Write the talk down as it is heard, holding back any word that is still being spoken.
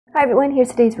Hi everyone, here's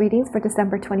today's readings for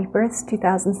December 21st,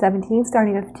 2017,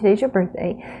 starting with today's your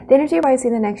birthday. The energy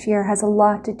rising the next year has a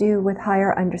lot to do with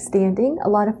higher understanding, a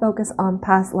lot of focus on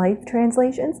past life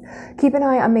translations. Keep an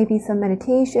eye on maybe some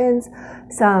meditations,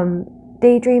 some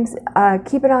daydreams.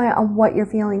 Keep an eye on what you're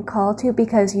feeling called to,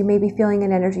 because you may be feeling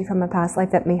an energy from a past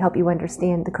life that may help you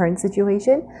understand the current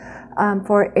situation.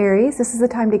 For Aries, this is the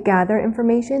time to gather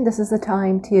information. This is the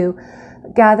time to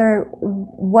gather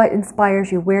what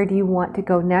inspires you. Where do you want to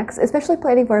go next? Especially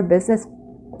planning for a business,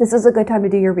 this is a good time to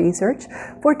do your research.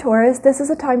 For Taurus, this is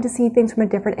a time to see things from a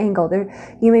different angle.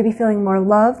 You may be feeling more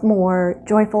love, more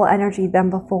joyful energy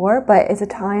than before, but it's a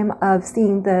time of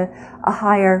seeing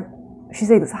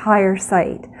higher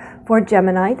sight. For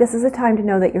Gemini, this is a time to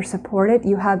know that you're supported.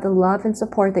 You have the love and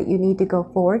support that you need to go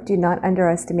forward. Do not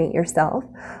underestimate yourself.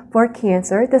 For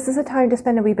Cancer, this is a time to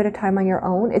spend a wee bit of time on your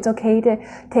own. It's okay to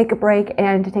take a break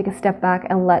and to take a step back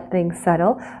and let things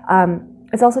settle.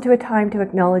 It's also a time to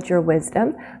acknowledge your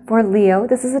wisdom. For Leo,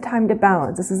 this is a time to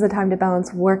balance. This is a time to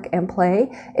balance work and play.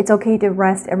 It's okay to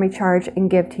rest and recharge and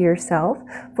give to yourself.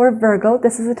 For Virgo,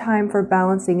 this is a time for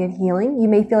balancing and healing. You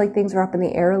may feel like things are up in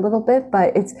the air a little bit,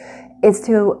 but it's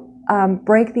to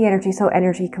break the energy so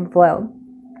energy can flow.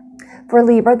 For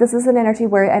Libra, this is an energy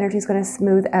where energy is going to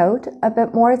smooth out a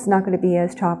bit more. It's not going to be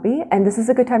as choppy. And this is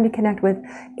a good time to connect with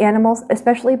animals,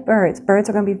 especially birds. Birds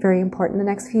are going to be very important in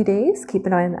the next few days. Keep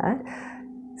an eye on that.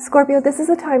 Scorpio, this is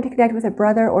a time to connect with a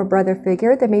brother or brother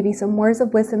figure. There may be some words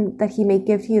of wisdom that he may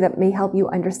give to you that may help you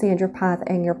understand your path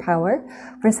and your power.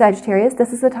 For Sagittarius,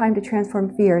 this is the time to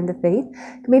transform fear into faith.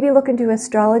 Maybe look into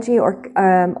astrology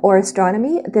or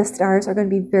astronomy. The stars are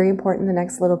going to be very important in the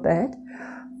next little bit.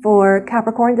 For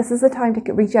Capricorn, this is the time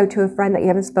to reach out to a friend that you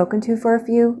haven't spoken to for a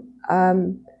few.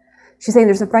 She's saying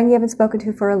there's a friend you haven't spoken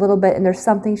to for a little bit, and there's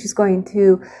something she's going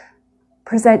to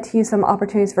present to you, some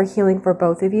opportunities for healing for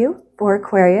both of you. For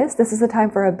Aquarius, this is a time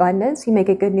for abundance. You may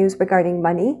get good news regarding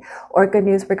money or good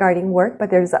news regarding work, but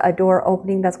there's a door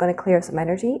opening that's going to clear some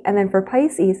energy. And then for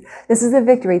Pisces, this is a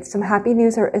victory. Some happy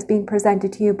news is being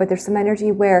presented to you, but there's some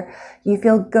energy where you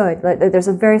feel good. There's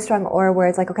a very strong aura where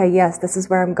it's like, okay, yes, this is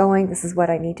where I'm going. This is what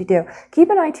I need to do.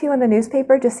 Keep an eye too on the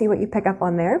newspaper. Just see what you pick up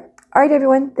on there. All right,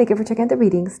 everyone. Thank you for checking out the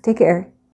readings. Take care.